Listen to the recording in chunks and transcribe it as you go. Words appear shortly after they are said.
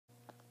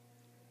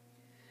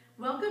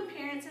Welcome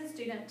parents and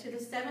students to the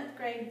 7th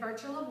grade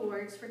virtual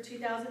awards for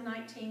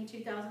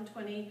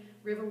 2019-2020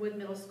 Riverwood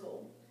Middle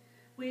School.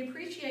 We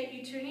appreciate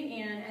you tuning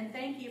in and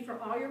thank you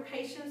for all your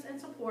patience and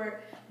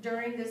support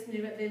during this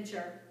new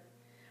adventure.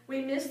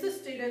 We miss the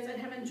students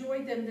and have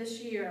enjoyed them this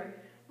year.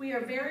 We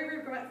are very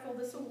regretful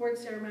this award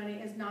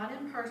ceremony is not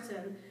in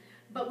person,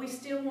 but we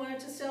still wanted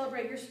to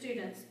celebrate your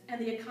students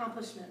and the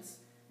accomplishments.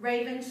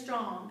 Raven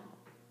Strong.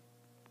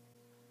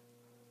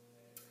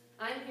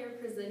 I'm here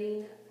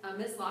presenting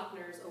Ms.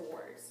 Lochner's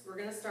awards. We're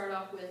going to start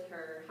off with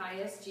her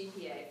highest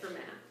GPA for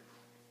math.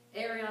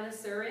 Ariana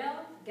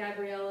Suriel,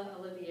 Gabriela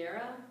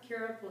Oliveira,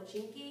 Kira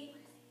Polchinki,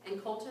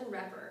 and Colton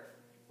Repper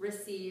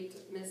received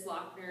Ms.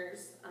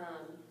 Lochner's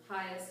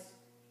highest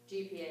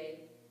GPA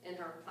in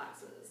her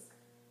classes.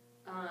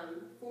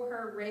 For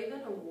her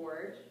Raven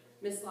Award,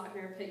 Ms.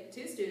 Lochner picked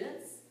 2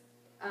 students,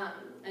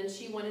 and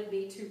she wanted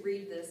me to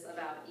read this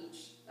about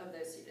each of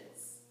those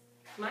students.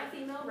 My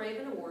Female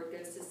Raven Award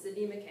goes to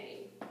Sydney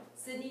McCain.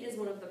 Sydney is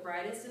one of the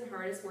brightest and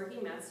hardest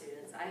working math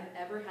students I have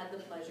ever had the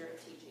pleasure of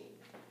teaching.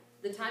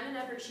 The time and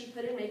effort she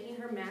put in making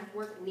her math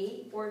work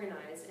neat,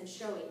 organized, and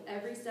showing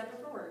every step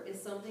of her work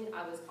is something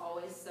I was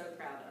always so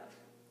proud of.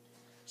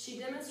 She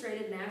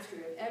demonstrated mastery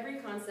of every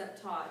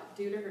concept taught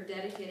due to her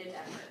dedicated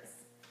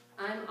efforts.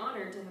 I am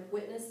honored to have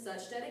witnessed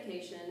such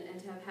dedication and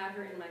to have had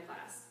her in my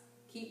class.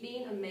 Keep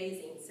being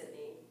amazing,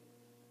 Sydney.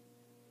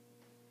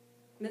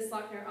 Ms.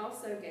 Lochner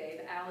also gave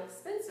Alex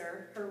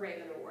Spencer her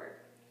Raven Award.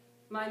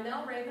 My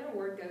Mel Raven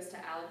Award goes to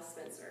Alex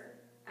Spencer.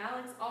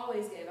 Alex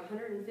always gave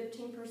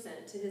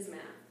 115% to his math.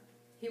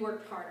 He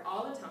worked hard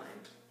all the time.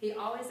 He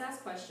always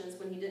asked questions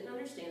when he didn't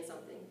understand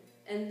something,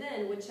 and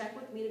then would check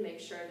with me to make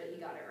sure that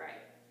he got it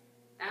right.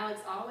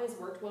 Alex always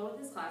worked well with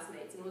his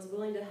classmates and was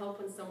willing to help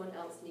when someone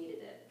else needed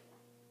it.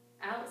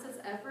 Alex's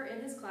effort in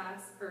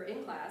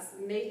class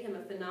made him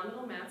a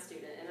phenomenal math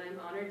student, and I'm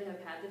honored to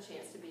have had the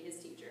chance to be his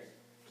teacher.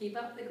 Keep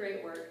up the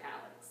great work,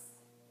 Alex.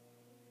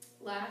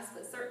 Last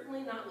but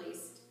certainly not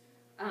least,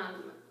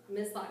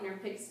 Ms. Lochner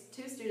picks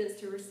 2 students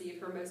to receive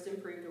her Most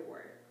Improved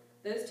Award.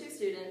 Those 2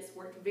 students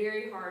worked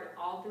very hard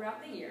all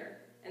throughout the year,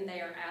 and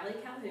they are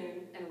Allie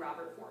Calhoun and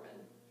Robert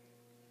Foreman.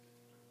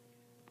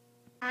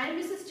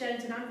 I'm Mrs.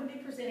 Jones, and I'm going to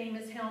be presenting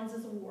Ms.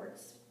 Helms'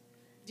 awards.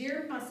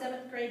 Dear my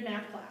 7th grade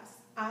math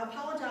class, I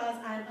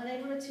apologize I am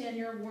unable to attend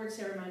your award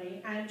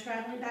ceremony. I am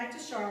traveling back to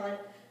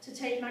Charlotte to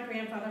take my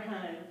grandfather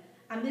home.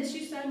 I miss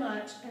you so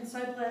much and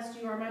so blessed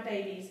you are my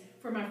babies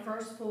for my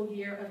first full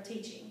year of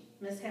teaching.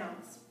 Ms.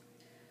 Helms.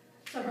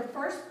 So her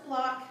first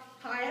block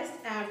highest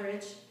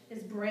average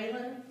is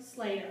Braylon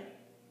Slater.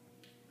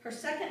 Her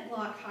second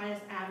block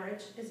highest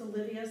average is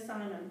Olivia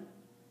Simon.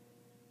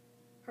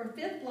 Her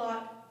 5th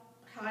block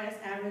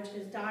highest average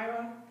is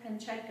Dyra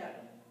Pacheco.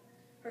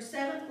 Her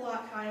 7th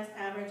block highest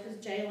average is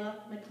Jayla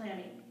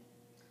McClammy.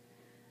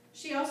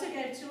 She also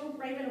gave 2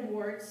 Raven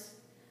Awards.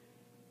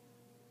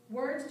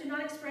 Words do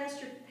not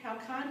express how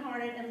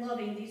kind-hearted and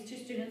loving these 2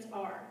 students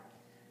are.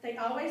 They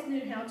always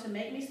knew how to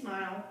make me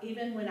smile,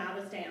 even when I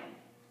was down.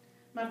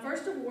 My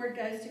first award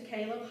goes to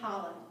Caleb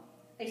Holland,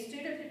 a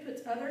student who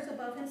puts others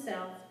above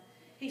himself.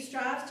 He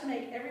strives to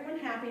make everyone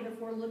happy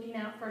before looking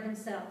out for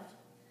himself.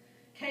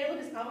 Caleb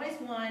is always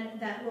one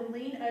that will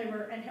lean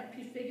over and help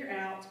you figure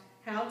out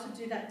how to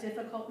do that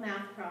difficult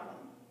math problem.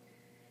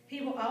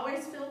 He will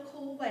always find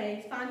cool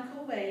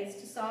ways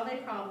to solve a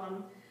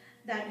problem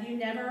that you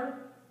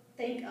never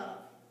think of.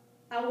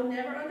 I will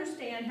never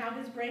understand how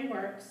his brain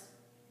works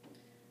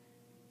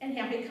and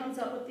how he comes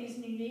up with these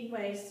unique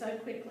ways so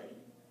quickly.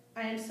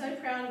 I am so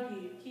proud of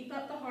you. Keep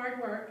up the hard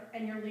work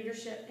and your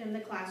leadership in the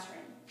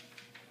classroom.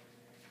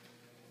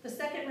 The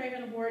second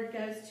Raven Award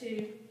goes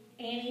to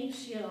Annie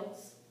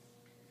Shields,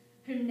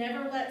 who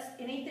never lets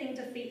anything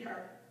defeat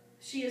her.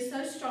 She is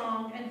so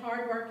strong and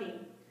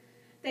hardworking.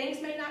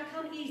 Things may not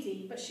come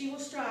easy, but she will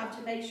strive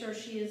to make sure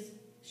she is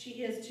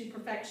to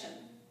perfection.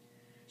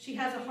 She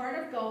has a heart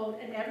of gold,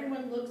 and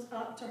everyone looks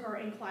up to her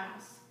in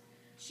class.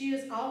 She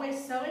is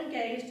always so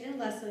engaged in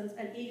lessons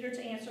and eager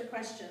to answer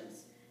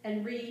questions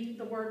and read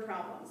the word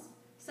problems.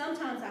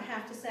 Sometimes I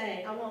have to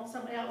say, I want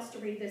someone else to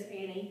read this,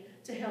 Annie,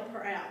 to help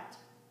her out.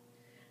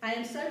 I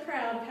am so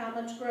proud of how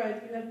much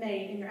growth you have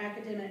made in your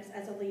academics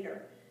as a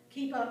leader.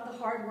 Keep up the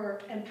hard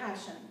work and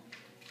passion.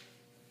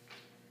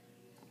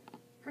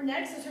 Her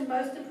next is her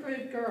Most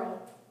Improved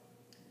Girl.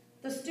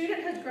 The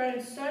student has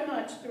grown so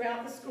much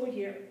throughout the school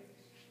year.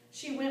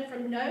 She went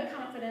from no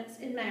confidence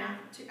in math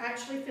to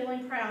actually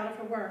feeling proud of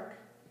her work.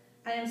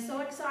 I am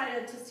so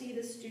excited to see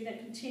this student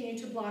continue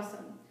to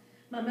blossom.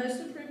 My Most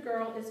Improved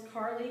Girl is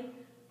Carly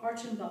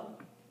Archambault.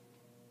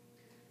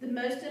 The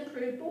Most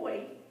Improved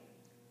Boy.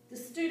 The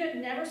student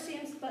never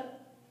seems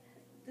but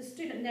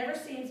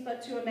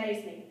to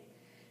amaze me.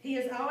 He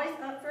is always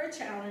up for a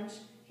challenge.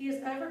 He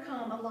has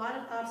overcome a lot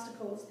of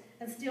obstacles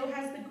and still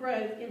has the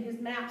growth in his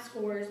math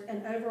scores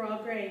and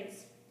overall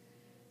grades.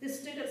 This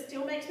student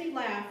still makes me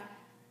laugh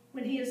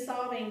when he is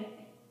solving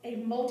a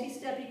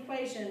multi-step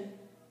equation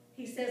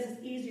he says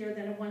is easier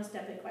than a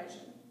one-step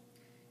equation.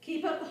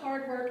 Keep up the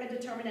hard work and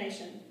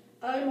determination.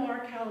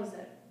 Omar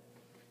Kalazet.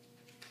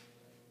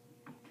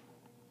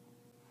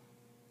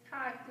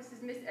 this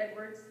is Miss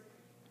Edwards.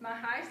 My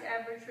highest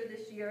average for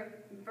this year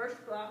in first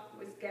block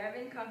was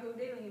Gavin Cahu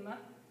de Lima.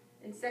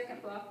 In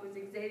second block was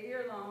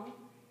Xavier Long.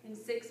 In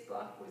sixth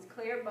block was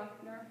Claire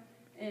Buckner.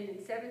 And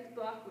in seventh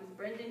block was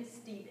Brendan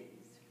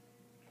Stevens.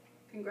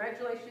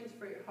 Congratulations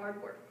for your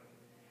hard work.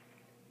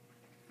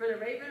 For the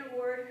Raven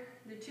Award,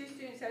 the 2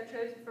 students I've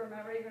chosen for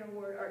my Raven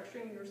Award are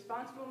extremely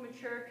responsible,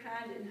 mature,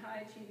 kind, and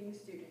high-achieving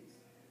students.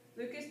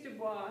 Lucas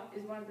Dubois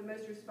is one of the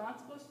most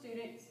responsible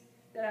students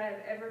that I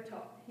have ever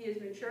taught. He is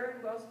mature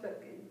and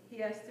well-spoken. He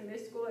has to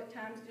miss school at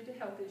times due to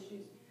health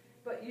issues,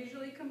 but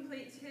usually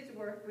completes his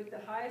work with the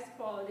highest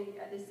quality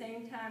at the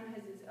same time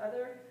as his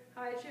other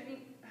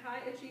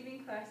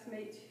high-achieving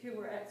classmates who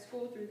were at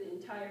school through the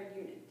entire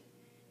unit.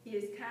 He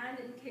is kind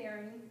and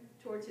caring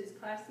towards his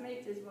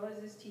classmates as well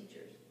as his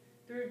teachers.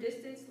 Through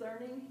distance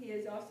learning, he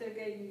has also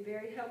gave me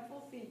very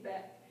helpful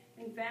feedback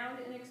and found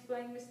and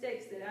explained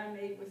mistakes that I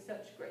made with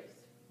such grace.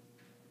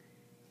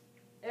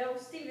 Elle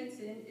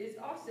Stevenson is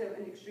also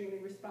an extremely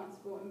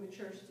responsible and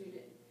mature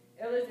student.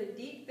 Elle is a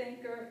deep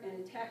thinker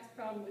and attacks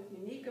problems with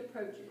unique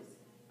approaches.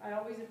 I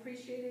always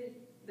appreciated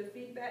the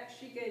feedback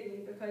she gave me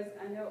because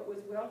I know it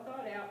was well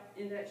thought out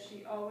and that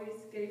she always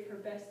gave her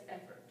best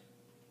effort.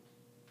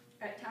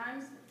 At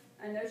times,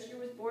 I know she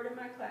was bored in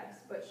my class,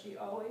 but she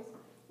always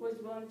was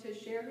willing to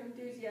share her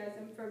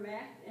enthusiasm for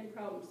math and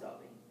problem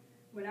solving.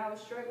 When I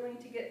was struggling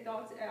to get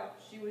thoughts out,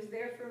 she was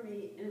there for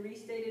me and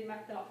restated my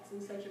thoughts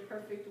in such a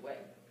perfect way.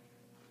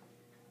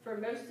 For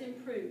most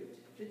improved,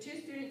 the 2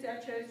 students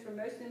I chose for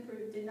most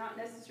improved did not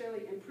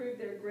necessarily improve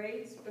their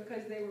grades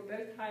because they were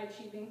both high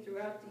achieving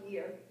throughout the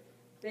year.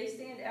 They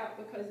stand out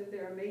because of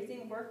their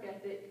amazing work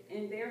ethic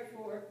and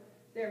therefore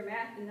their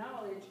math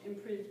knowledge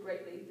improved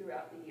greatly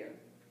throughout the year.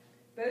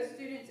 Both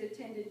students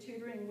attended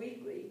tutoring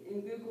weekly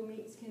and Google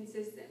Meets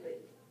consistently.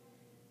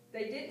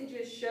 They didn't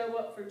just show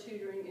up for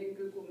tutoring in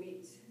Google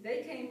Meets.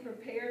 They came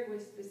prepared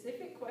with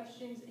specific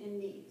questions and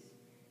needs.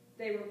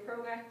 They were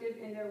proactive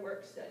in their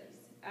work studies.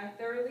 I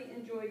thoroughly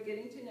enjoyed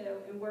getting to know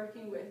and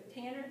working with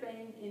Tanner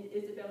Bain and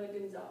Isabella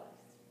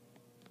Gonzalez.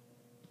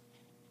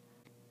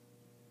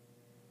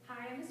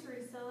 Hi, I'm Ms.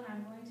 Russo, and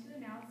I'm going to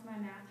announce my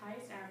math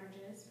highest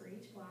averages for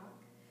each block.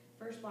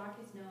 First block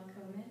is Noah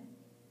Coman.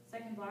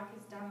 Second block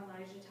is Don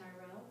Elijah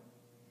Tyrell.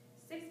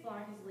 Sixth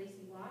block is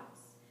Lacey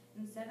Watts.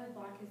 And seventh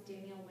block is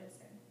Danielle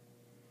Whitson.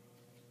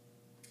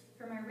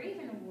 For my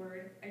Raven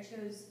Award, I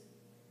chose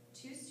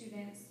 2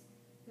 students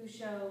who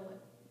show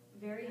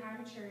very high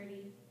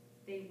maturity.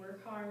 They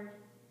work hard,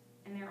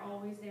 and they're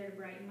always there to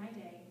brighten my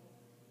day.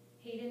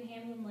 Hayden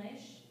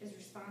Hamlin-Lish is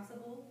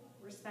responsible,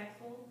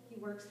 respectful, he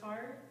works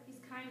hard, he's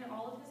kind to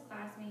all of his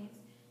classmates,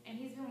 and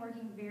he's been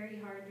working very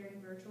hard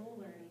during virtual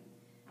learning,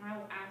 and I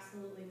will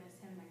absolutely miss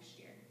him next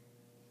year.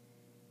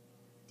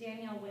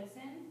 Danielle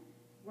Whitson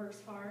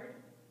works hard,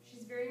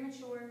 she's very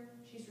mature,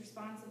 she's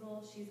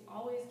responsible, she's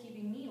always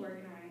keeping me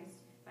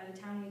organized by the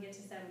time we get to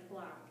 7th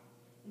block,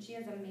 and she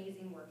has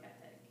amazing work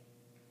ethic,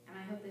 and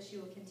I hope that she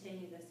will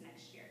continue this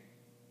next year.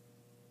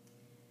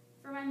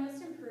 For my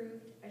most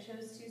improved, I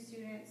chose 2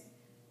 students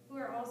who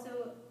are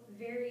also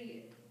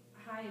very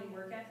high in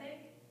work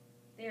ethic.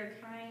 They are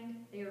kind,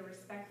 they are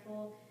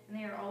respectful, and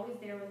they are always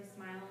there with a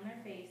smile on their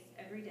face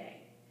every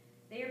day.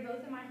 They are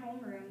both in my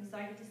homeroom, so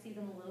I get to see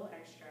them a little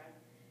extra.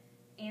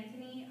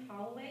 Anthony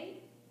Holloway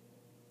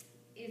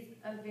is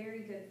a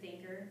very good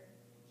thinker.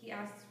 He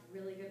asks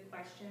really good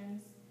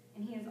questions,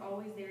 and he is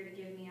always there to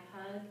give me a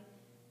hug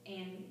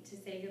and to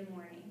say good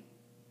morning.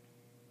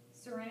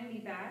 Serenity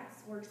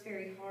Batts works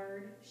very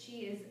hard.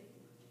 She is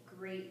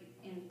great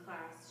in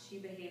class. She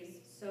behaves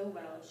so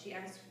well. She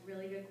asks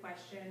really good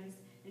questions,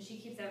 and she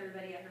keeps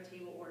everybody at her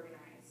table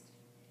organized.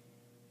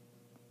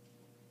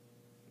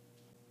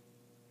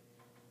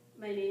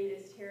 My name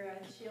is Tara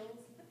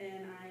Shields,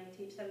 and I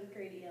teach 7th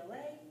grade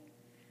ELA.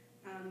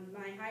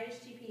 My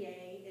highest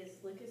GPA is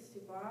Lucas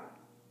Dubois,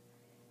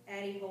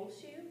 Addie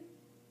Holshoe.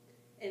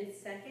 In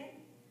second,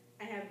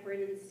 I have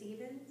Brendan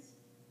Stevens,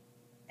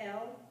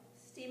 Elle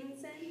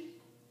Stevenson,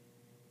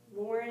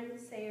 Lauren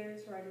Sayers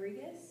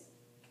Rodriguez.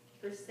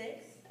 For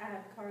 6th, I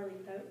have Carly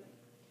Pope.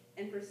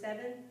 And for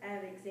 7th, I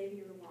have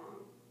Xavier Long.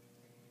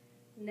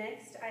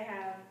 Next, I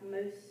have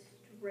Most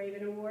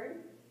Raven Award.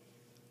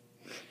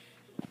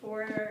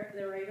 For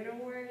the Raven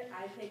Award,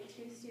 I picked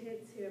 2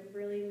 students who have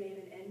really made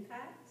an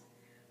impact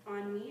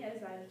on me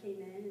as I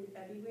came in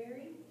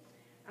February.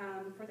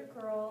 For the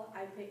girl,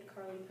 I picked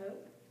Carly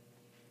Pope.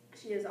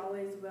 She is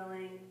always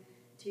willing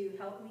to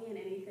help me in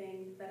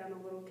anything that I'm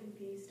a little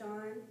confused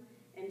on,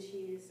 and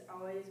she's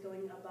always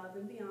going above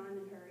and beyond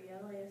in her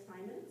ELA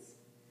assignments.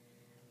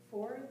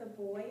 For the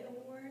Boy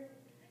Award,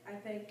 I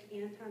picked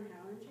Anton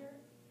Hallinger.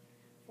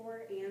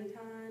 For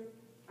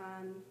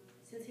Anton,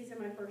 since he's in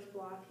my first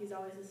block, he's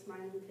always a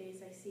smiling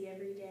face I see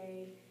every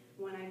day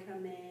when I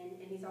come in,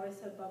 and he's always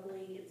so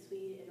bubbly and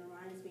sweet and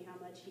reminds me how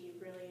much he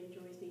really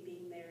enjoys me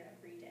being there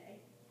every day.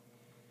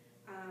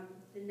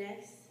 The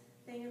next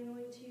thing I'm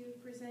going to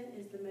present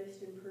is the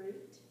Most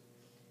Improved.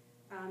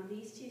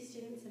 These 2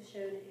 students have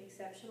shown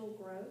exceptional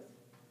growth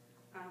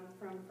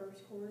from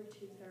first quarter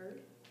to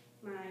third.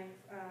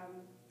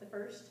 The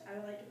first I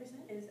would like to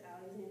present is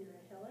Alexandra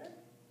Hiller,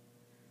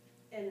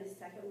 and the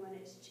second one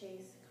is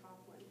Chase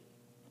Coughlin.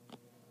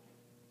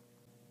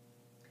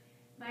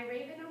 My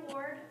Raven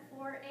Award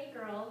for a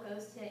girl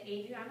goes to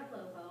Adriana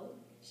Lobo.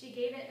 She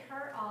gave it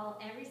her all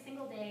every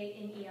single day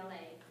in ELA.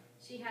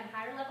 She had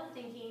higher level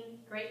thinking,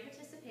 great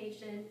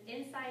participation,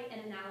 insight,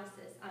 and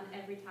analysis on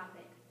every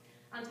topic.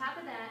 On top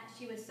of that,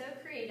 she was so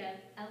creative,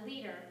 a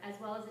leader, as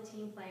well as a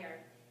team player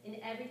in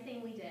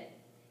everything we did.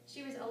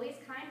 She was always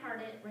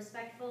kind-hearted,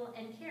 respectful,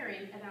 and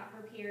caring about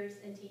her peers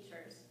and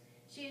teachers.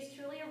 She is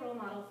truly a role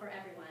model for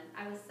everyone.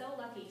 I was so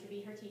lucky to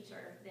be her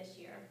teacher this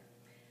year.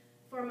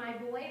 For my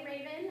boy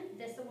Raven,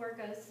 this award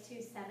goes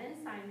to Seven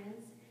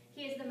Simons.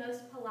 He is the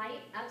most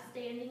polite,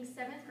 upstanding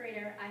 7th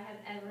grader I have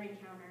ever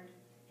encountered.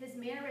 His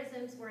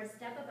mannerisms were a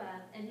step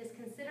above, and his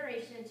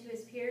consideration to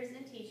his peers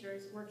and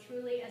teachers were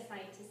truly a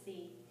sight to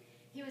see.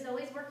 He was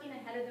always working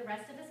ahead of the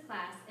rest of his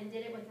class and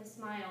did it with a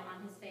smile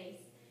on his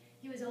face.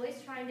 He was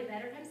always trying to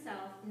better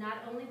himself, not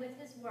only with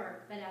his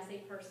work, but as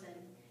a person.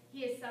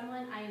 He is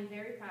someone I am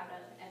very proud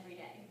of every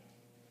day.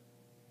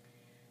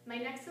 My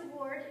next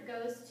award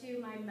goes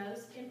to my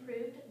most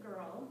improved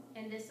girl,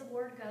 and this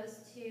award goes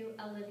to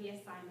Olivia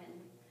Simon.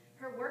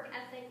 Her work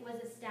ethic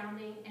was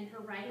astounding, and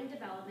her writing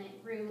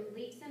development grew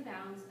leaps and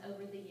bounds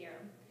over the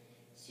year.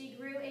 She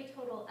grew a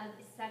total of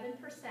 7%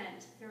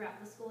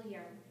 throughout the school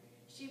year.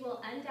 She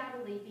will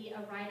undoubtedly be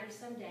a writer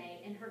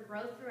someday, and her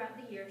growth throughout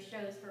the year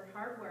shows her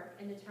hard work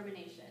and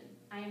determination.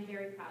 I am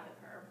very proud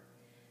of her.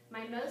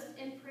 My most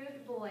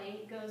improved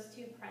boy goes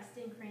to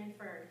Preston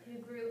Cranford, who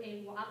grew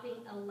a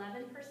whopping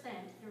 11%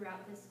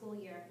 throughout the school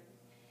year.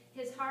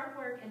 His hard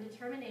work and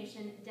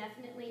determination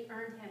definitely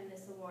earned him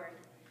this award.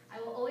 I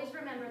will always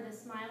remember the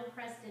smile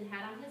Preston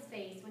had on his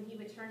face when he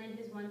would turn in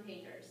his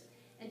one-pagers.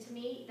 And to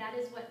me, that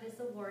is what this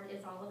award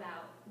is all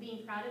about,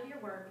 being proud of your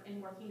work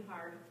and working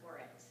hard for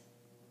it.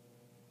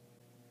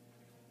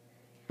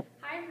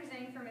 Hi, I'm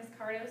presenting for Ms.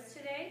 Cardos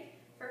today.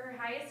 For her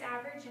highest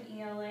average in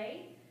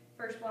ELA,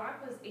 first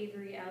block was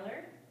Avery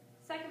Eller,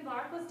 second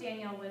block was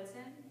Danielle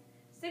Woodson,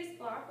 sixth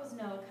block was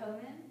Noah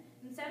Coman,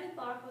 and seventh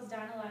block was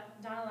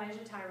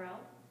Donelijah Tyrell.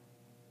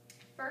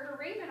 For her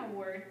Raven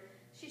Award,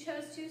 she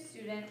chose 2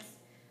 students.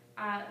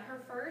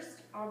 Her first,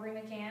 Aubrey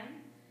McCann,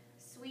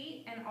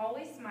 sweet and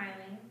always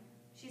smiling.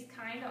 She's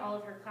kind to all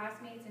of her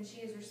classmates, and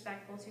she is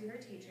respectful to her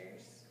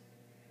teachers.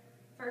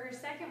 For her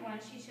second one,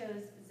 she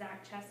chose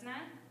Zach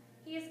Chestnut.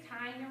 He is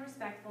kind and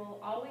respectful,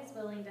 always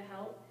willing to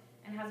help,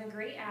 and has a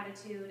great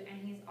attitude,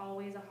 and he's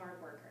always a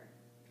hard worker.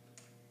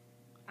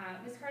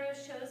 Ms.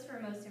 Cardos chose for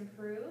most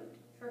improved.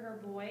 For her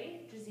boy,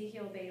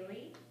 Jezekiel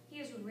Bailey, he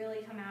has really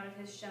come out of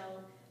his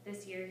shell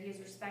this year. He is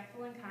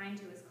respectful and kind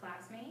to his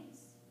classmates.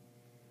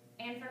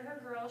 And for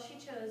her girl, she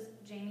chose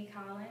Jamie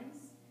Collins.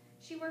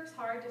 She works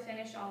hard to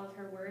finish all of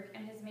her work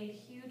and has made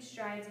huge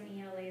strides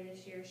in ELA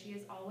this year. She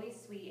is always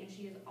sweet and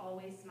she is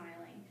always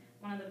smiling,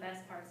 one of the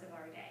best parts of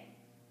our day.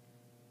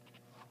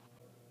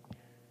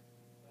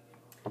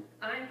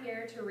 I'm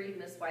here to read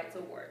Miss White's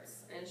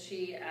awards, and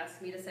she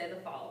asked me to say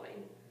the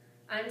following.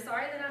 I'm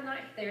sorry that I'm not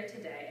there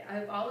today. I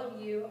hope all of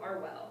you are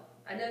well.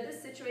 I know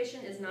this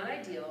situation is not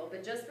ideal,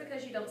 but just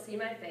because you don't see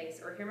my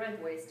face or hear my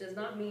voice does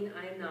not mean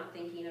I am not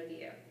thinking of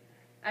you.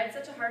 I had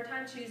such a hard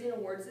time choosing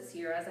awards this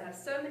year as I have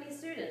so many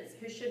students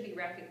who should be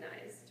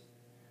recognized.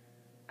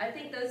 I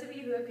thank those of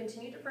you who have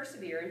continued to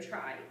persevere and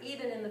try,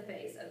 even in the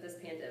face of this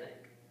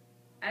pandemic.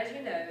 As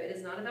you know, it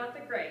is not about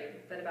the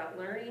grade, but about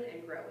learning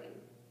and growing.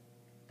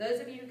 Those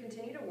of you who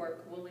continue to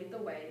work will lead the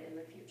way in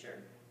the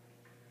future.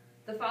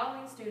 The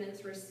following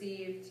students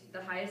received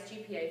the highest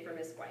GPA for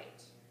Ms.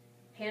 White: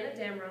 Hannah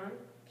Damron,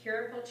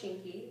 Kira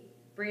Polchinki,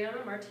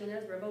 Brianna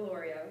Martinez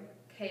Rivalorio,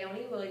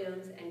 Keone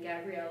Williams, and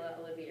Gabriella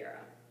Oliveira.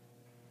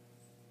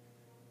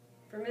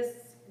 For Ms.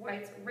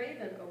 White's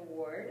Raven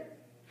Award,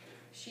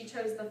 she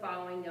chose the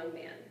following young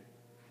man.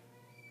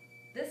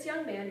 This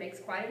young man makes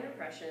quite an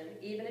impression,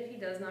 even if he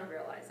does not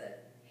realize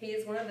it. He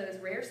is one of those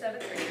rare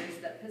 7th graders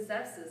that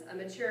possesses a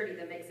maturity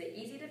that makes it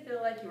easy to feel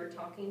like you are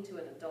talking to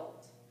an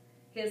adult.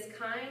 His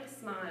kind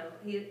smile,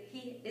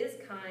 he is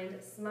kind,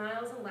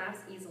 smiles and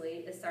laughs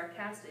easily, is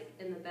sarcastic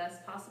in the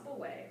best possible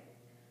way,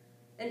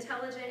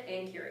 intelligent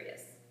and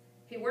curious.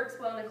 He works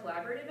well in a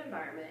collaborative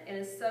environment and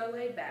is so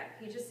laid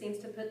back, he just seems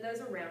to put those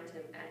around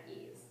him at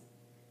ease.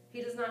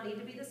 He does not need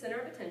to be the center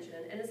of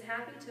attention and is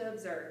happy to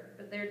observe,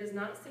 but there does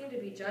not seem to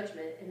be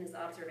judgment in his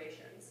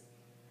observations.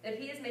 If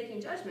he is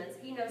making judgments,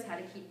 he knows how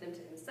to keep them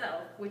to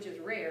himself, which is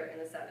rare in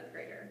a 7th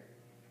grader.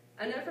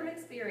 I know from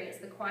experience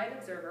the quiet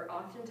observer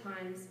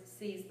oftentimes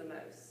sees the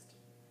most.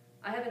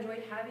 I have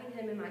enjoyed having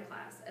him in my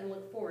class and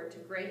look forward to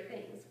great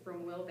things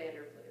from Will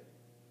Vanderploeg.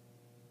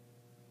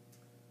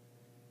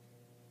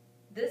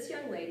 This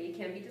young lady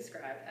can be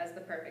described as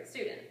the perfect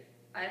student.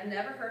 I have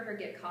never heard her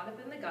get caught up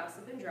in the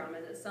gossip and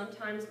drama that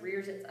sometimes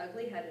rears its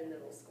ugly head in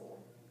middle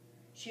school.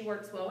 She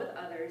works well with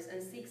others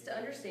and seeks to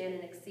understand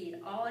and exceed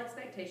all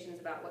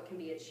expectations about what can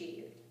be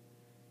achieved.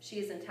 She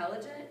is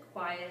intelligent,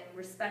 quiet,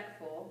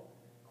 respectful,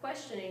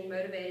 questioning,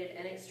 motivated,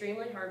 and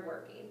extremely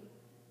hardworking.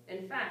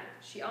 In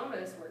fact, she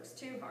almost works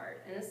too hard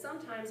and is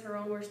sometimes her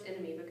own worst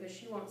enemy because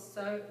she wants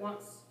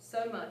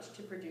so much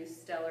to produce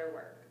stellar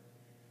work.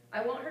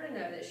 I want her to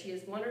know that she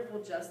is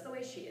wonderful just the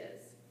way she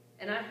is,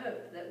 and I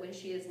hope that when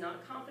she is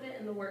not confident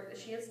in the work that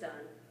she has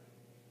done,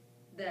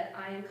 that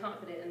I am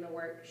confident in the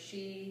work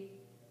she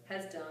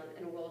has done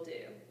and will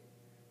do.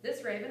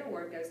 This Raven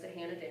Award goes to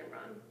Hannah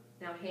Damron.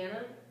 Now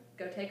Hannah,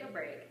 go take a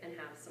break and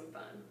have some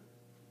fun.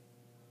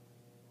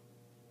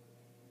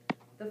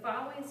 The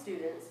following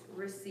students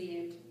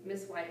received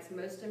Miss White's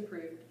Most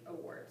Improved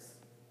Awards.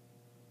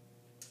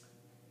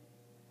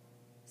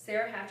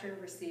 Sarah Hatcher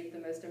received the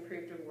Most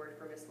Improved Award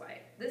for Miss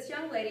White. This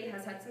young lady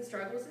has had some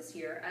struggles this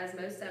year, as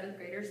most 7th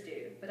graders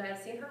do, but I have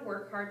seen her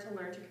work hard to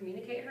learn to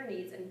communicate her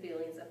needs and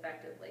feelings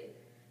effectively.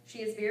 She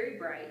is very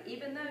bright,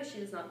 even though she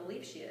does not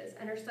believe she is,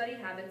 and her study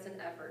habits and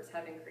efforts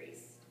have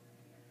increased.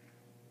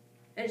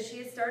 And she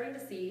is starting to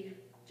see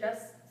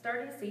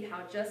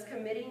how just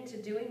committing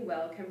to doing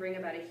well can bring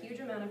about a huge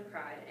amount of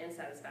pride and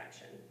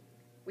satisfaction.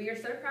 We are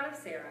so proud of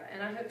Sarah,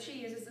 and I hope she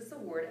uses this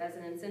award as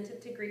an incentive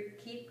to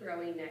keep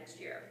growing next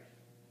year.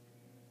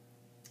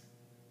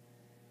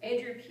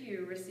 Andrew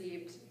Pugh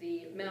received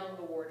the Mel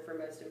Award for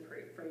Most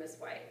Improved from Miss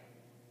White.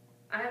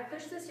 I have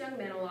pushed this young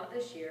man a lot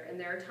this year, and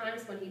there are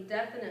times when he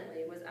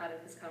definitely was out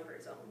of his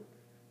comfort zone.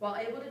 While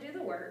able to do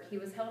the work, he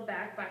was held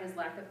back by his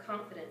lack of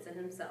confidence in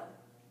himself.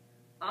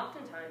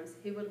 Oftentimes,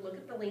 he would look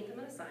at the length of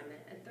an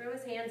assignment and throw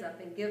his hands up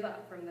and give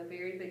up from the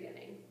very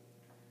beginning.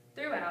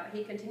 Throughout,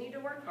 he continued to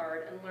work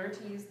hard and learn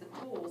to use the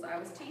tools I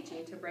was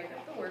teaching to break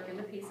up the work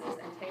into pieces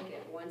and take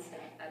it one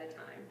step at a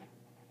time.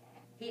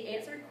 He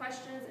answered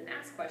questions and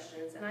asked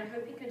questions, and I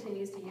hope he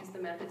continues to use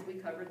the methods we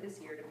covered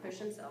this year to push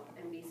himself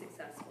and be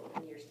successful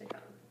in years to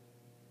come.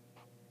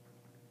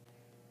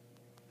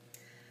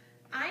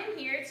 I am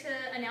here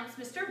to announce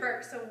Mr.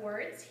 Burke's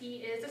awards. He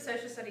is a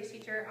social studies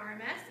teacher at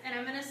RMS, and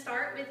I'm going to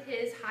start with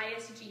his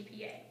highest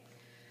GPA.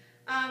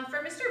 For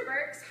Mr.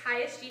 Burke's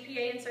highest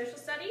GPA in social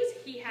studies,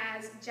 he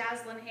has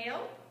Jaslyn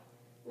Hale,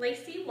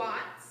 Lacey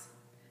Watts,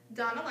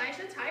 Don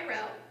Elijah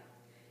Tyrell,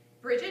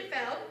 Bridget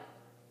Feld,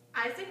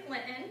 Isaac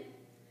Linton,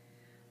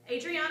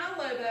 Adriana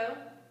Lobo,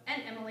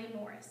 and Emily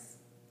Morris.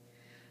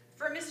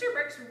 For Mr.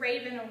 Burke's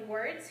Raven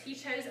Awards, he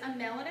chose a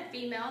male and a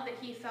female that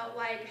he felt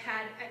like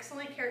had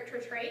excellent character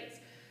traits,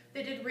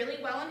 that did really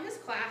well in his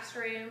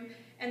classroom,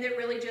 and that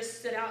really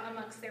just stood out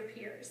amongst their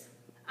peers.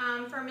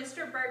 For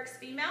Mr. Burke's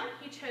female,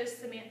 he chose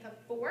Samantha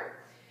Ford.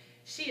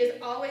 She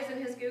is always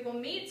in his Google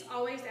Meets,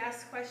 always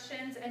asks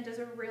questions, and does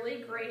a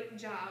really great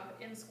job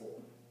in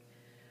school.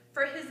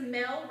 For his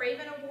male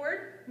Raven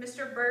Award,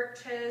 Mr.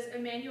 Burke chose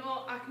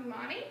Emmanuel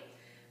Akumani.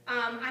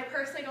 I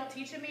personally don't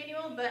teach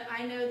Emmanuel, but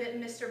I know that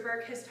Mr.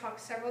 Burke has talked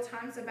several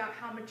times about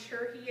how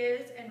mature he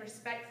is and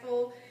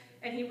respectful,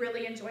 and he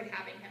really enjoyed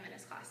having him in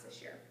his class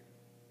this year.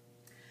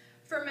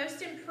 For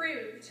Most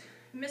Improved,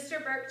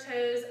 Mr. Burke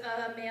chose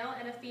a male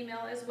and a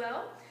female as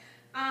well.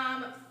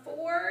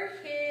 For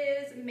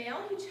his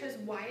male, he chose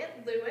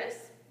Wyatt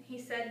Lewis. He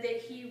said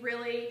that he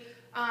really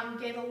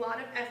gave a lot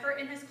of effort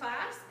in his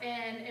class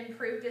and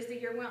improved as the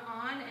year went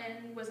on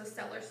and was a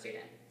stellar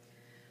student.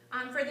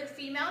 For the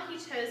female, he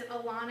chose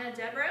Alana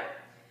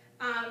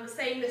Debro,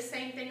 saying the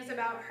same things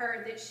about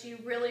her, that she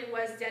really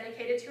was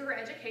dedicated to her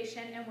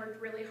education and worked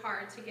really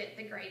hard to get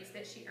the grades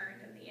that she earned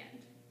in the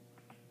end.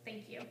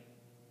 Thank you.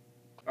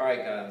 All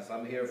right, guys,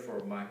 I'm here for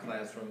my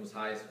classroom's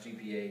highest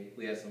GPA.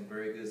 We had some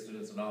very good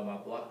students in all my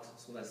blocks,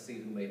 so let's see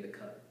who made the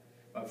cut.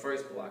 My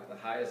first block, the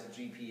highest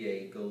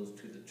GPA goes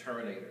to the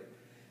Terminator,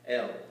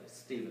 Elle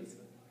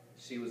Stevenson.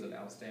 She was an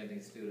outstanding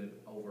student,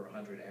 over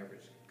 100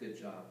 average. Good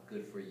job,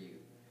 good for you.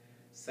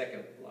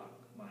 Second block,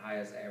 my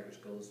highest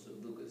average goes to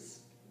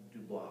Lucas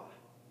Dubois.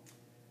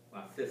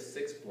 My fifth,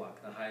 sixth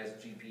block, the highest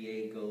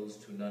GPA goes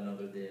to none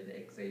other than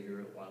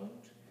Xavier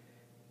Lounge.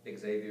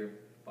 Xavier,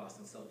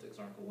 Boston Celtics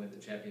aren't going to win the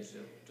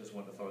championship. Just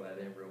wanted to throw that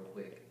in real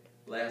quick.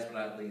 Last but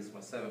not least,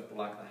 my seventh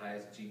block, the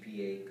highest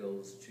GPA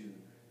goes to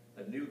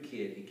a new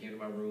kid. He came to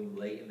my room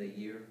late in the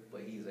year,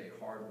 but he's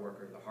a hard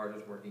worker, the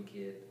hardest working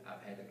kid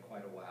I've had in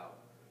quite a while,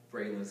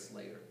 Braylon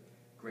Slater.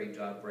 Great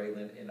job,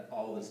 Braylon, and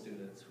all the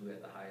students who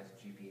had the highest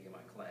GPA in my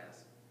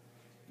class.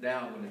 Now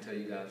I'm going to tell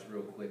you guys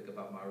real quick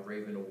about my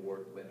Raven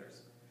Award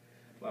winners.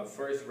 My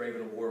first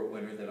Raven Award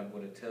winner that I'm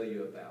going to tell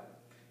you about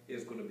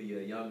is going to be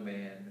a young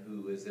man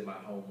who is in my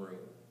homeroom.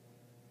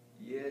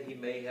 Yeah, he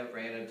may have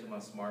ran into my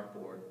smart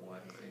board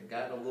once and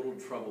got in a little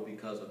trouble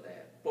because of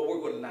that. But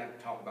we're going to not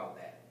talk about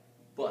that.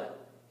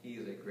 But he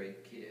is a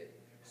great kid.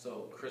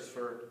 So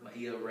Christopher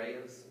Mejia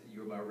Reyes,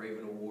 you're my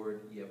Raven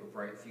Award. You have a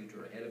bright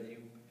future ahead of you.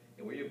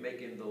 And when you're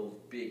making those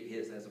big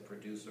hits as a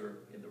producer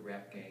in the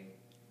rap game,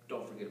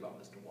 don't forget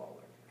about Mr.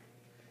 Waller.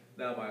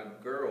 Now my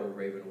girl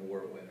Raven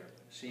Award winner,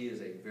 she is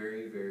a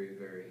very, very,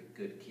 very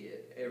good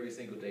kid. Every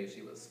single day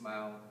she would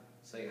smile,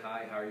 say,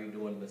 "Hi, how are you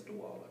doing, Mr.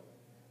 Waller?"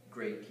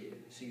 Great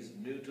kid. She's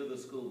new to the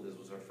school. This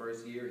was her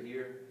first year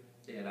here,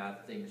 and I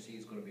think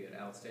she's going to be an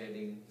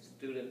outstanding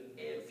student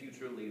and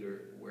future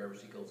leader wherever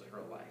she goes in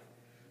her life.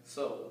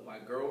 So my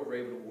girl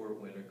Raven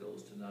Award winner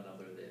goes to none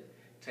other than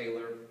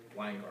Taylor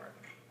Weingart.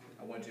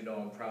 I want you to know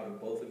I'm proud of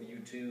both of you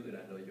too, and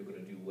I know you're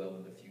going to do well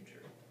in the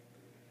future.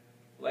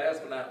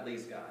 Last but not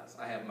least, guys,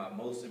 I have my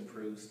most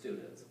improved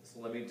students. So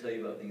let me tell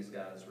you about these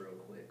guys real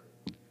quick.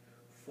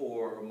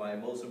 For my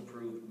most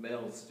improved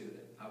male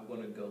student, I'm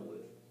going to go with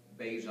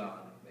Bejan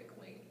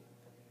McLean.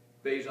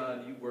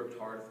 Bejan, you worked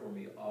hard for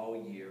me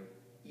all year.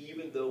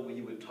 Even though when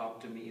you would talk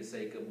to me and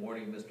say, "Good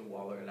morning, Mr.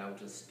 Waller," and I would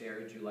just stare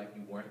at you like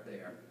you weren't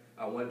there,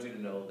 I wanted you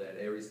to know that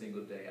every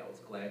single day I was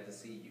glad to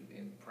see you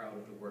and proud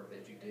of the work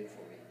that you did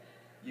for me.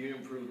 You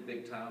improved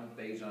big time,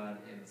 Bejan,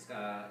 and the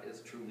sky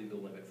is truly the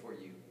limit for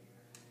you.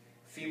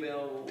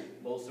 Female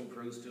most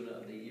improved student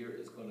of the year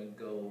is going to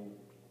go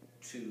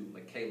to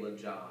Michaela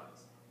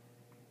Johns.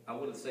 I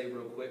want to say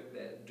real quick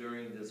that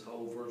during this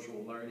whole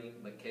virtual learning,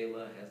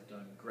 Michaela has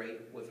done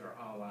great with her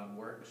online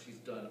work. She's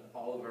done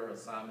all of her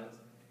assignments.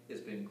 It's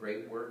been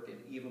great work, and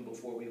even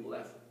before we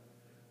left,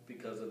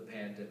 because of the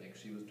pandemic,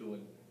 she was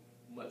doing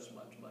much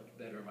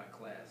better in my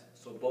class.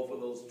 So both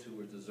of those two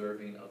are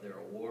deserving of their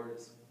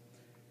awards.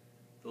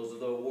 Those are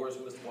the awards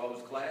from Mr.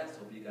 Waller's class.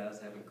 Hope you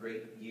guys have a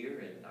great year,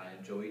 and I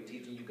enjoyed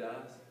teaching you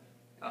guys.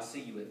 I'll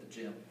see you at the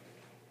gym.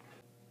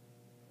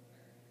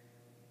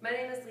 My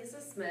name is Lisa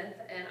Smith,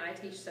 and I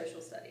teach social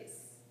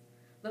studies.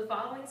 The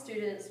following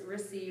students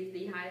received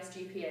the highest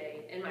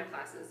GPA in my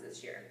classes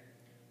this year: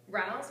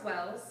 Riles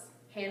Wells,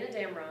 Hannah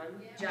Damron,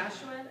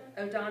 Joshua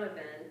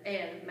O'Donovan,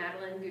 and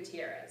Madeline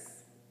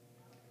Gutierrez.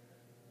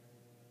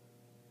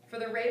 For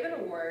the Raven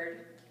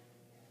Award,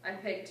 I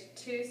picked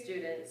two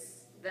students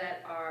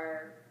that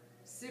are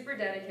super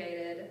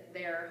dedicated,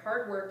 they're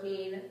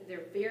hardworking,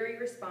 they're very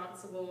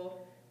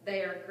responsible,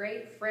 they are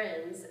great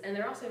friends, and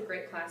they're also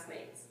great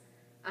classmates.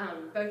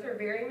 Both are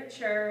very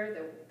mature,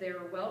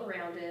 they're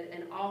well-rounded,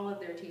 and all of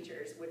their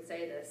teachers would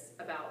say this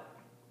about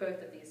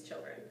both of these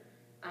children.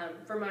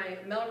 For my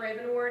Male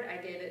Raven Award, I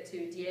gave it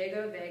to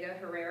Diego Vega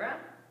Herrera,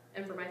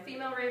 and for my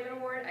Female Raven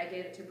Award, I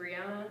gave it to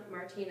Brianna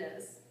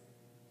Martinez.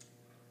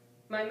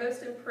 My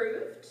most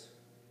improved,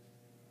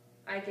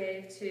 I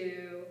gave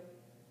to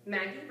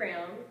Maggie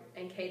Brown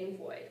and Caden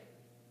Floyd.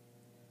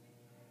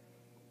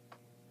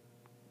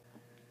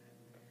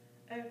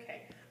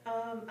 Okay,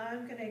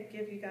 I'm going to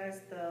give you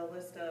guys the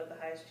list of the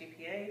highest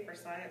GPA for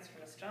science for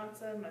Ms.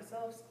 Johnson,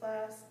 myself's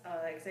class: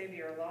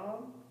 Xavier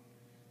Long,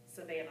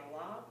 Savannah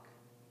Locke,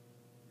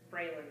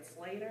 Braylon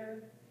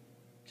Slater,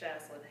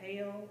 Jaslyn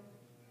Hale,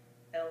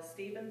 Elle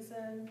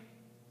Stevenson,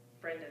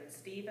 Brendan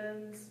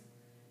Stevens,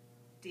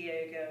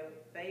 Diego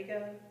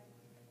Vega,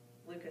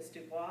 Lucas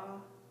Dubois,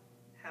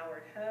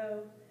 Howard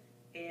Ho,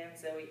 and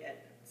Zoe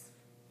Edmonds.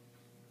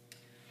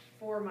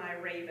 For my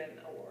Raven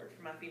Award,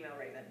 for my Female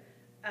Raven,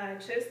 I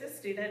chose this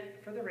student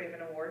for the Raven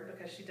Award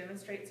because she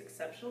demonstrates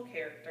exceptional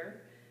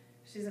character.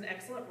 She's an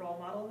excellent role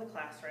model in the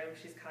classroom.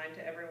 She's kind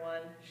to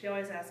everyone. She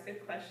always asks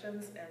good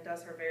questions and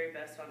does her very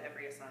best on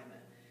every assignment.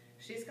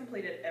 She's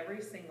completed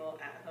every single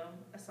at-home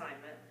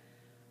assignment,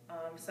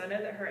 so I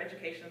know that her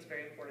education is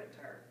very important to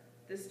her.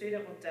 This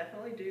student will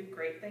definitely do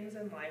great things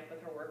in life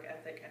with her work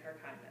ethic and her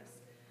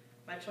kindness.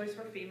 My choice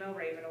for Female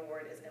Raven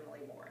Award is Emily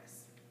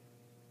Morris.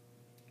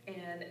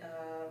 And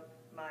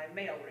my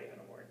Male Raven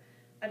Award,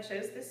 I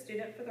chose this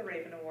student for the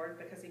Raven Award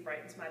because he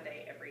brightens my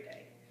day every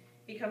day.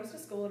 He comes to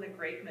school in a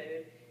great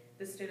mood.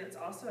 This student's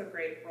also a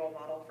great role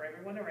model for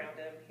everyone around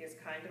him. He is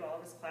kind to all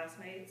of his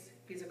classmates.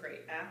 He's a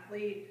great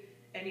athlete,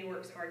 and he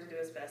works hard to do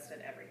his best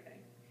in everything.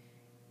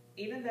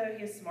 Even though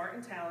he is smart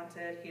and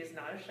talented, he is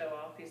not a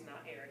show-off, he's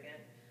not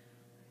arrogant.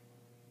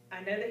 I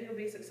know that he'll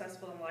be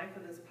successful in life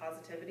with his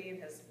positivity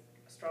and his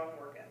strong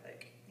work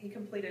ethic. He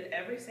completed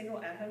every single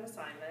at-home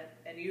assignment,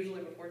 and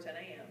usually before 10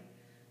 a.m.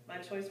 My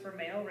choice for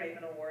Male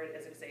Raven Award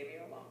is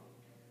Xavier Long.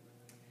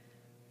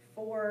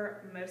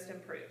 For Most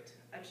Improved,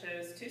 I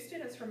chose two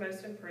students for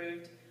Most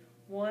Improved.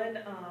 One,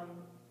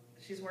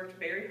 she's worked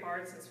very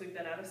hard since we've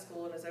been out of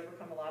school and has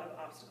overcome a lot of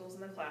obstacles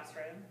in the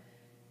classroom.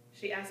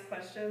 She asked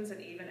questions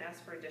and even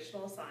asked for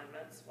additional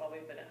assignments while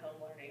we've been at home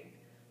learning.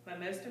 My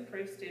most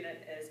improved student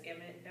is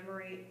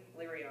Emery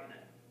Liriano.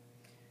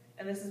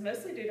 And this is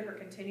mostly due to her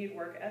continued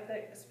work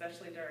ethic,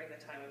 especially during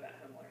the time of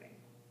at-home learning.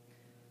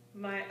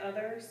 My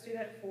other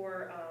student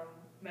for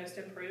Most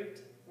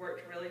Improved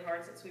worked really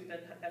hard since we've been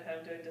at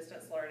home doing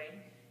distance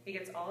learning. He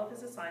gets all of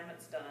his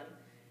assignments done,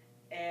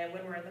 and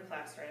when we're in the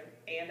classroom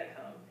and at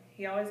home.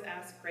 He always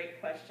asks great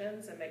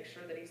questions and makes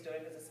sure that he's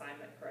doing his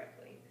assignment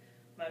correctly.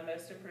 My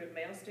Most Improved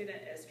Male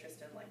student is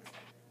Tristan Langston.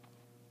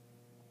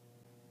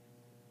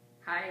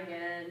 Hi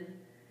again.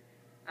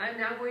 I'm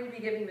now going to be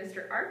giving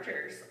Mr.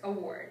 Archer's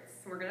awards.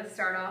 We're going to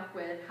start off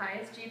with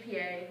highest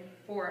GPA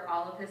for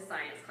all of his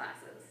science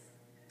classes.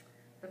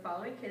 The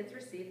following kids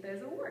received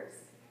those awards: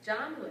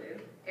 John Blue,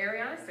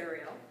 Ariana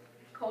Suriel,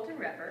 Colton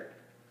Repper,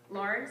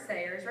 Lauren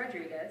Sayers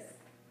Rodriguez,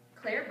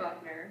 Claire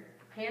Buckner,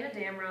 Hannah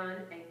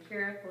Damron, and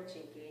Kira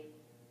Polchinki.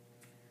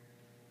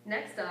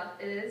 Next up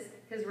is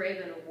his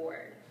Raven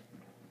Award.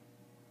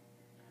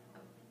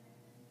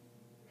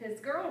 His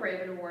Girl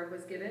Raven Award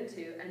was given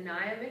to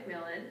Anaya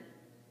McMillan,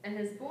 and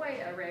his Boy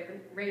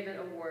Raven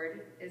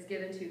Award is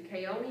given to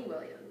Kaomi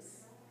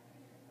Williams.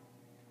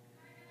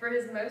 For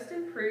his Most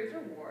Improved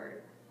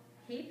Award,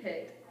 he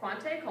picked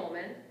Quante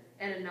Coleman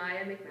and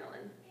Anaya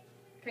McMillan.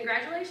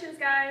 Congratulations,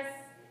 guys!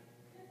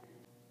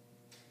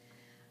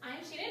 I'm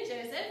Shannon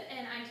Joseph,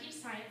 and I teach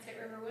science at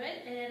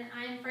Riverwood, and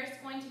I'm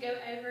first going to go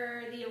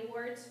over the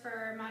awards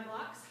for my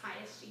block's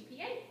highest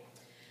GPA.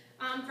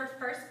 For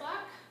first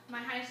block, my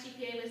highest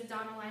GPA was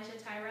Don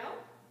Elijah Tyrell.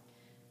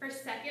 For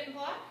second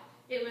block,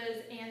 it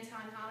was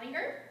Anton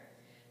Hollinger.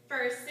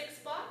 For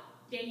sixth block,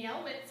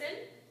 Danielle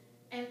Whitson.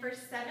 And for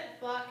seventh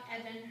block,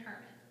 Evan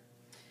Herman.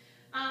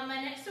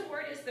 My next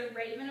award is the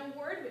Raven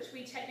Award, which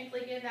we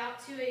technically give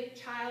out to a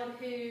child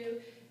who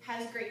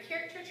has great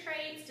character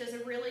traits, does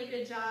a really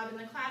good job in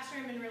the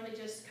classroom, and really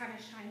just kind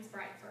of shines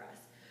bright for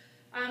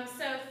us.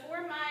 So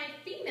for my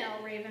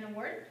female Raven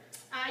Award,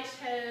 I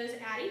chose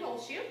Addie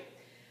Holshoe.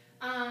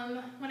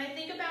 When I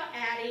think about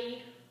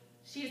Addie,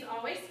 she's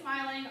always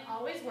smiling,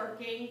 always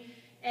working,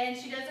 and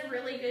she does a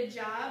really good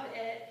job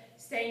at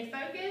staying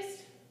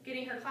focused,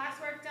 getting her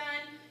classwork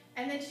done,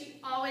 and then she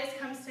always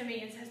comes to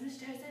me and says, Ms.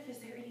 Joseph, is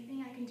there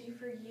anything I can do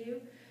for you?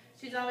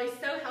 She's always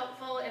so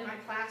helpful in my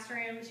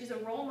classroom. She's a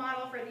role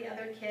model for the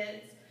other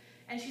kids,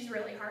 and she's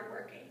really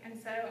hardworking. And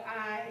so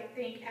I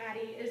think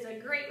Addie is a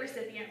great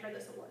recipient for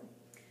this award.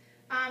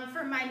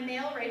 For my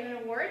male Raven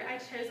Award, I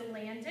chose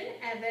Landon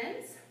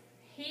Evans.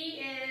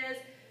 He is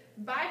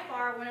by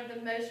far one of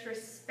the most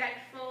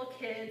respectful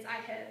kids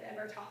I have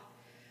ever taught.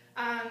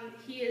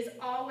 He is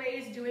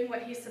always doing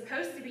what he's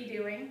supposed to be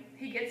doing.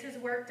 He gets his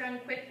work done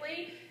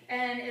quickly,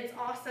 and it's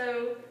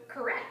also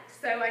correct.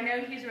 So I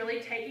know he's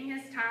really taking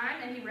his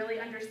time, and he really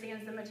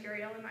understands the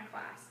material in my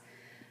class.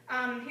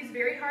 He's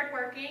very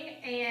hardworking,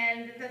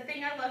 and the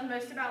thing I love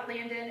most about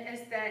Landon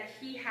is that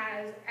he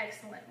has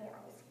excellent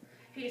morals.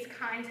 He's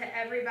kind to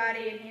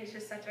everybody, and he's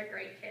just such a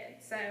great kid.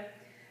 So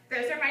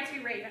those are my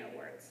two Raven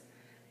Awards.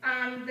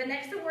 The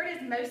next award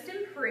is Most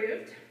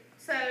Improved.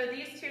 So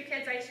these two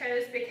kids I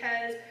chose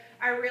because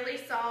I really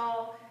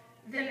saw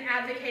them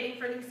advocating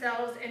for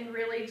themselves and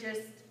really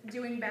just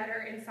doing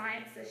better in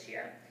science this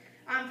year.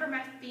 For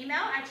my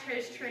female, I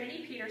chose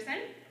Trinity Peterson.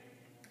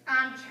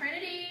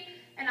 Trinity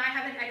and I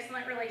have an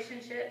excellent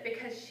relationship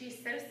because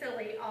she's so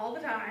silly all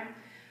the time,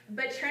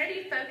 but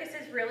Trinity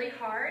focuses really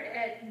hard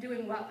at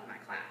doing well in my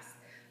class.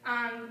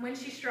 When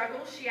she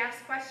struggles, she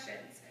asks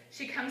questions.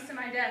 She comes to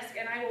my desk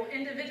and I will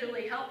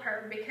individually help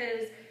her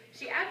because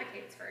she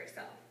advocates for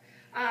herself.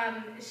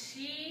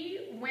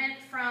 She went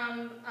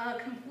from a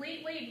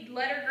completely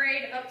letter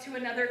grade up to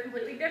another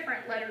completely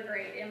different letter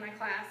grade in my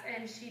class,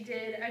 and she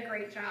did a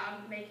great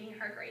job making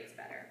her grades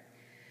better.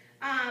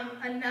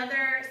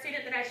 Another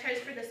student that I chose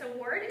for this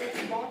award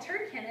is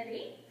Walter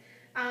Kennedy.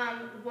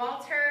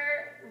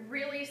 Walter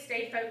really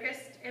stayed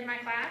focused in my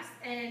class,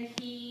 and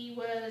he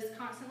was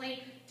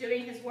constantly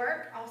doing his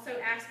work, also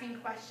asking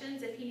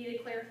questions if he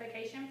needed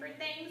clarification for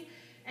things.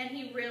 And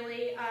he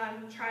really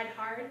tried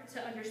hard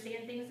to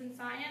understand things in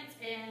science,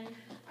 and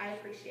I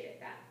appreciated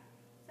that.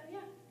 So, yeah.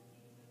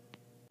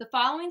 The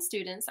following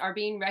students are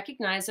being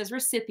recognized as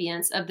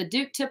recipients of the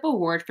Duke Tip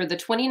Award for the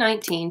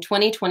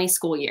 2019-2020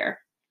 school year.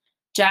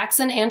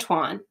 Jackson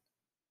Antoine,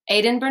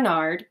 Aiden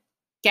Bernard,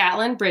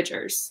 Gatlin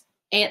Bridgers,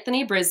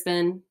 Anthony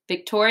Brisbane,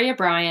 Victoria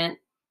Bryant,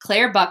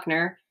 Claire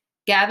Buckner,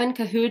 Gavin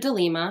Cahu de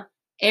Lima,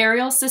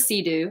 Ariel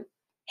Sasidou,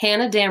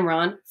 Hannah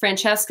Damron,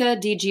 Francesca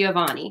Di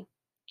Giovanni.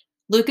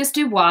 Lucas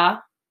Dubois,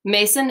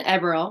 Mason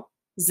Eberl,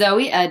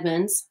 Zoe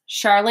Edmonds,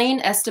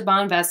 Charlene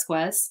Esteban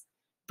Vasquez,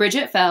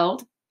 Bridget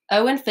Feld,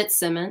 Owen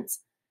Fitzsimmons,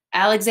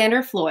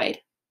 Alexander Floyd,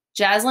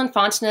 Jaslyn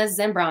Fontenez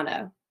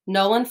Zambrano,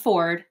 Nolan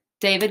Ford,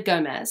 David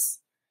Gomez,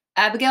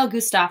 Abigail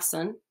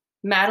Gustafson,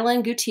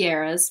 Madeline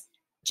Gutierrez,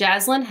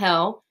 Jaslyn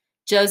Hell,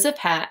 Joseph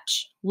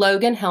Hatch,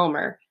 Logan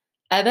Helmer,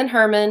 Evan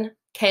Herman,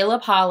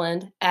 Caleb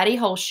Holland, Addie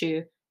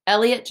Holshoe,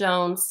 Elliot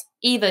Jones,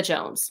 Eva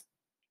Jones,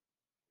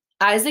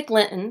 Isaac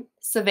Linton,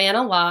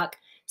 Savannah Locke,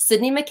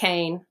 Sydney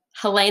McCain,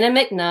 Helena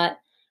McNutt,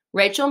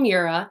 Rachel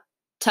Mura,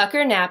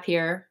 Tucker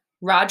Napier,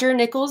 Roger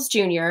Nichols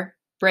Jr.,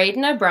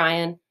 Braden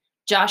O'Brien,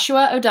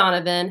 Joshua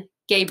O'Donovan,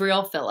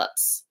 Gabriel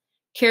Phillips,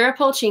 Kira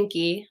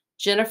Polchinki,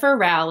 Jennifer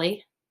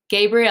Rowley,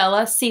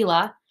 Gabriella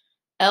Sela,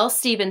 Elle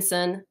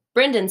Stevenson,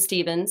 Brendan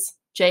Stevens,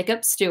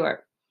 Jacob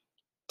Stewart,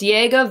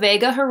 Diego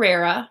Vega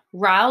Herrera,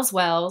 Riles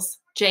Wells,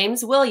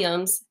 James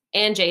Williams,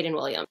 and Jaden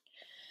Williams.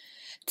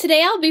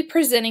 Today I'll be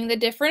presenting the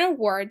different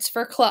awards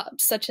for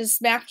clubs such as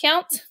Math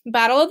Counts,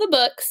 Battle of the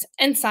Books,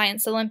 and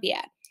Science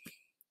Olympiad.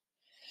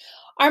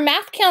 Our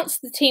Math Counts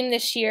team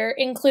this year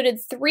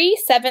included 3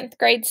 7th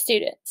grade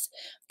students.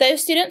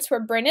 Those students were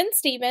Brendan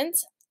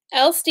Stevens,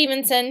 Elle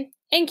Stevenson,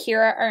 and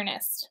Kira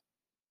Ernest.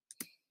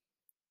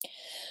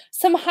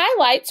 Some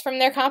highlights from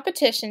their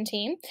competition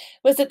team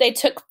was that they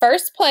took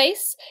first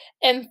place,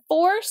 and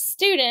 4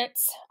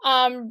 students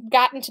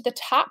got into the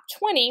top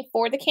 20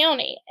 for the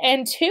county.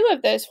 And 2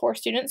 of those 4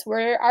 students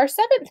were our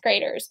 7th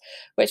graders,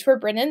 which were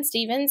Brendan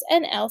Stevens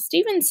and Elle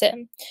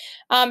Stevenson.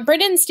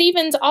 Brendan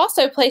Stevens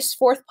also placed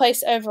 4th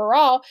place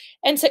overall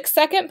and took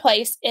 2nd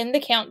place in the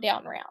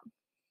countdown round.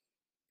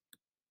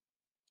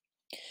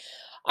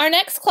 Our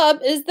next club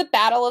is the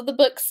Battle of the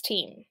Books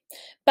team.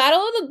 Battle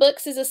of the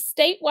Books is a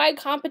statewide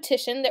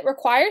competition that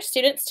requires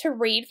students to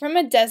read from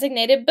a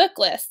designated book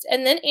list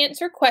and then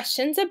answer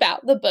questions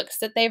about the books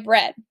that they've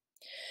read.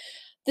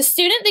 The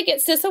student that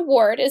gets this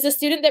award is a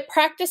student that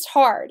practiced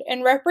hard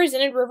and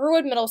represented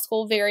Riverwood Middle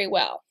School very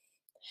well.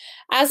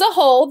 As a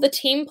whole, the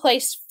team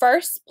placed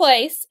first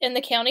place in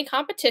the county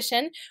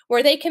competition,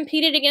 where they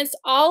competed against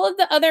all of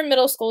the other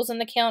middle schools in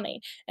the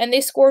county, and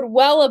they scored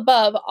well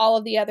above all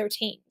of the other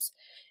teams.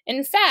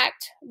 In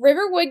fact,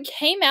 Riverwood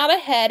came out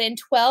ahead in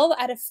 12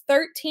 out of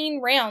 13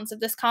 rounds of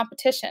this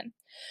competition.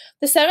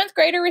 The 7th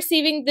grader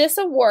receiving this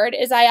award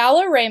is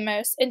Ayala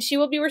Ramos, and she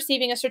will be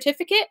receiving a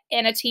certificate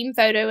and a team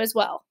photo as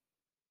well.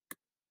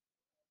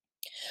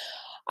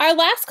 Our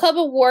last club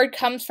award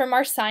comes from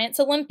our Science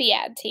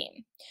Olympiad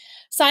team.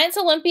 Science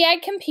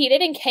Olympiad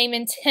competed and came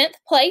in 10th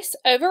place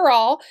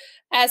overall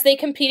as they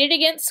competed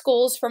against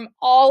schools from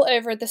all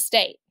over the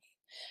state.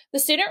 The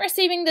student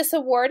receiving this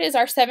award is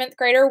our 7th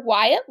grader,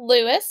 Wyatt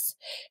Lewis.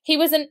 He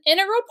was an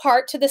integral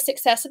part to the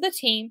success of the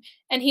team,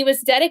 and he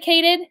was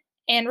dedicated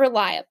and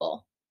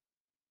reliable.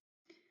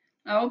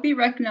 I will be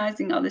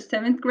recognizing all the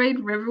 7th grade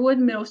Riverwood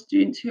Middle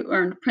students who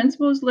earned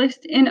Principal's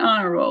List and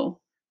Honor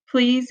Roll.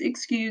 Please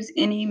excuse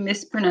any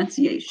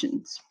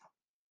mispronunciations.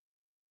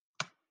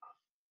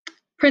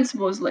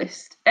 Principal's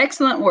List.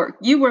 Excellent work.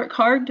 You worked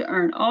hard to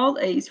earn all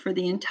A's for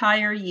the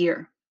entire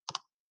year.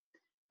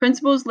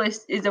 Principal's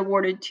List is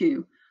awarded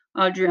to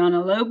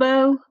Adriana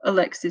Lobo,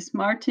 Alexis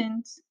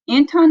Martins,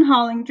 Anton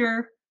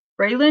Hollinger,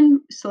 Braylon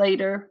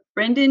Slater,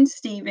 Brendan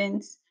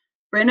Stevens,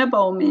 Brenna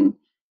Bowman,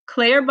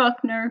 Claire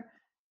Buckner,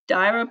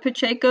 Dyra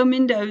Pacheco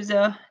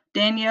Mendoza,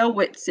 Danielle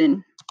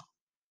Whitson,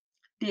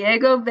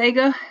 Diego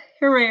Vega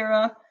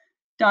Herrera,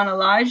 Don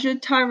Elijah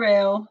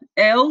Tyrell,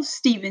 Elle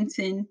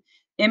Stevenson,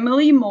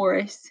 Emily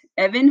Morris,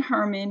 Evan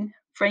Herman,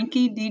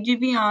 Frankie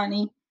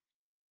DiGiovanni,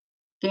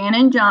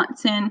 Gannon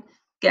Johnson,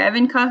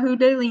 Gavin Cahu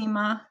de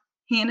Lima,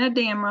 Hannah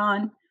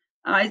Damron,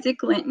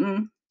 Isaac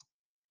Linton,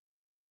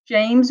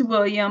 James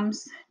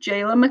Williams,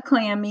 Jayla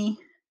McClammy,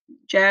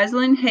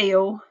 Jaslyn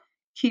Hale,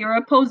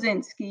 Kira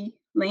Polzinski,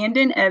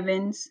 Landon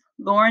Evans,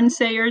 Lauren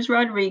Sayers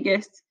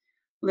Rodriguez,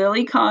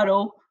 Lily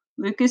Cottle,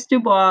 Lucas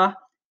Dubois,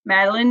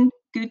 Madeline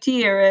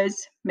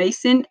Gutierrez,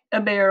 Mason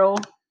Abarrel,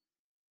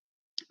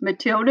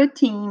 Matilda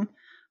Team,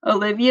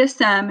 Olivia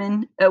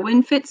Simon,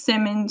 Owen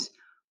Fitzsimmons,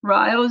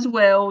 Riles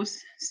Wells,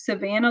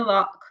 Savannah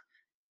Locke,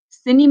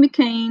 Cindy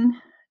McCain,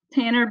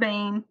 Tanner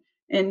Bain,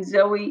 and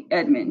Zoe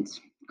Edmonds.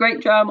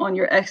 Great job on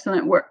your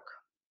excellent work.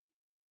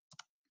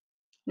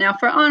 Now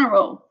for Honor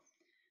Roll.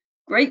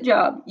 Great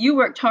job. You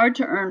worked hard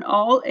to earn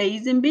all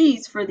A's and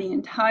B's for the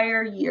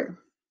entire year.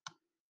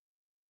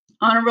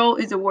 Honor Roll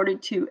is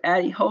awarded to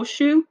Addie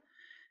Holshoe,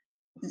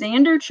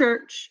 Xander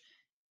Church,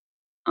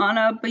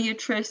 Anna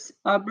Beatrice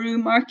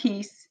Abreu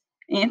Marquise,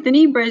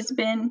 Anthony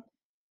Brisbane,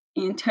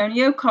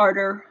 Antonio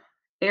Carter,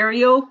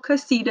 Ariel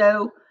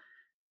Casido,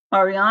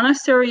 Ariana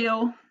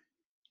Suriel,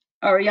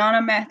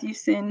 Ariana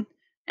Mathewson,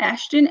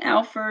 Ashton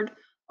Alford,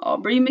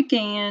 Aubrey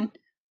McGann,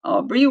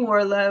 Aubrey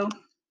Warlow,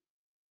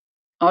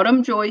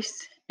 Autumn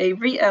Joyce,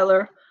 Avery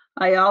Eller,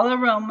 Ayala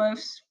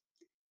Ramos,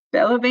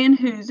 Bella Van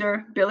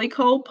Hooser, Billy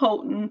Cole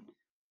Polton,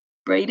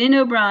 Braden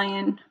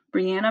O'Brien,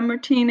 Brianna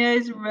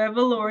Martinez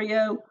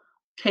Revelorio,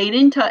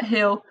 Caden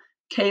Tuthill,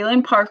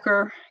 Kaylin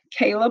Parker,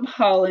 Caleb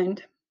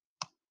Holland,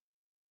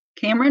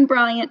 Cameron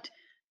Bryant,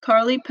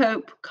 Carly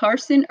Pope,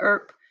 Carson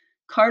Earp,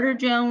 Carter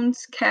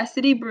Jones,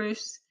 Cassidy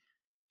Bruce,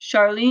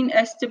 Charlene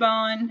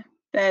Esteban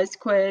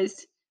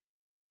Vasquez,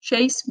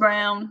 Chase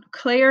Brown,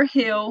 Claire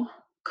Hill,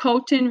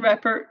 Colton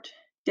Reppert,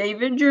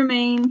 David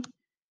Germain,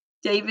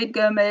 David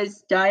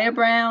Gomez, Dia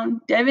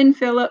Brown, Devin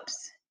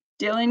Phillips,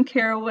 Dylan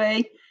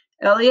Caraway,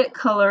 Elliot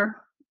Culler,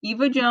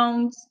 Eva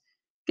Jones,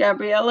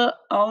 Gabriella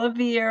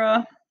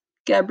Oliveira,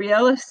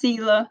 Gabriella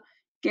Sela,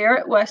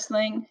 Garrett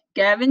Westling,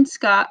 Gavin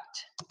Scott,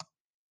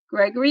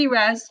 Gregory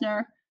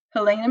Rasner,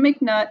 Helena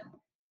McNutt,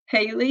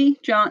 Haley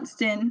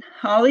Johnston,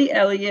 Holly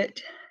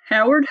Elliott,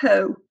 Howard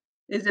Ho,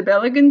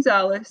 Isabella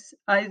Gonzalez,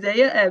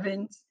 Isaiah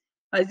Evans,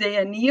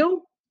 Isaiah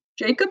Neal,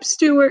 Jacob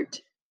Stewart,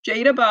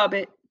 Jada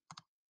Bobbitt,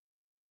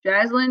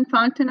 Jaslyn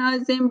Fontana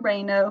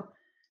Zambrano,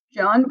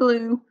 John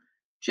Blue,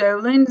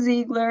 Jolyn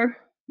Ziegler,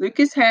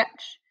 Lucas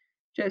Hatch,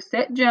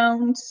 Josette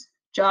Jones,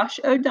 Josh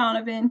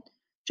O'Donovan,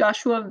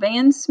 Joshua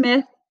Van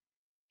Smith,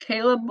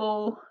 Caleb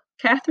Bull,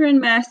 Catherine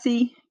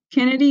Massey,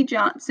 Kennedy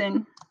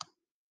Johnson,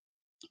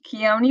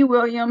 Keone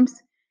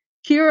Williams,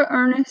 Kira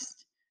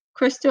Ernest,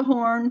 Krista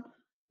Horn,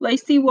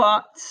 Lacey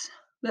Watts,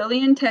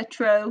 Lillian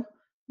Tetro,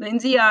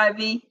 Lindsay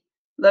Ivy,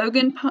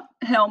 Logan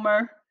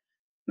Helmer,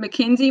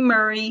 Mackenzie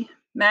Murray,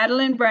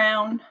 Madeline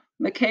Brown,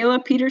 Michaela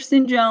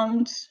Peterson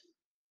Jones,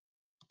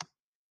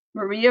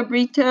 Maria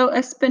Brito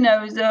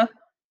Espinoza,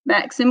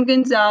 Maxim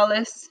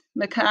Gonzalez,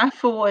 Makai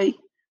Foy,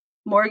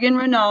 Morgan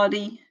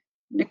Rinaldi,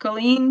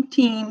 Nicolene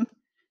Team,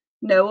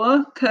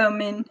 Noah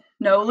Coman,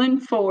 Nolan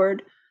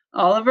Ford,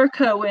 Oliver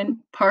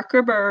Cohen,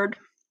 Parker Bird,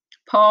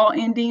 Paul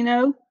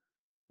Andino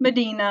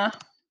Medina,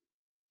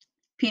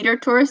 Peter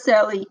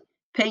Torricelli,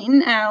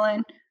 Peyton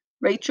Allen,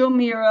 Rachel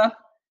Mira,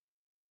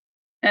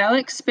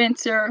 Alex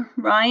Spencer,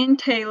 Ryan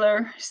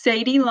Taylor,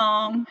 Sadie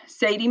Long,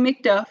 Sadie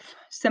McDuff,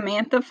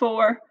 Samantha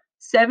Four,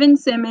 Seven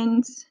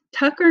Simmons,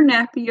 Tucker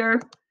Napier,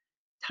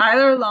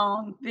 Tyler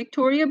Long,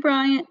 Victoria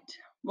Bryant,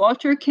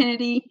 Walter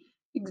Kennedy,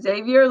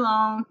 Xavier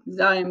Long,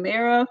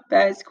 Zyamara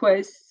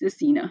Vasquez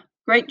Cecina.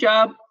 Great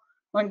job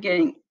on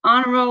getting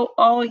honor roll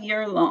all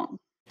year long.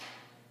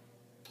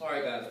 All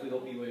right, guys, we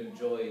hope you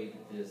enjoyed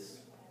this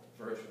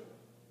virtual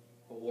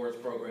awards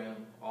program.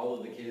 All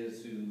of the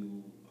kids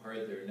who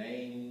heard their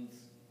names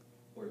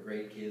were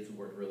great kids who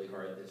worked really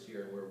hard this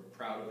year. We're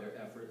proud of their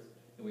efforts,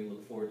 and we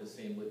look forward to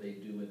seeing what they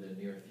do in the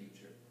near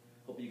future.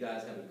 Hope you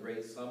guys have a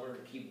great summer.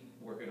 Keep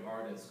working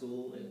hard in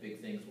school, and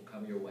big things will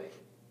come your way.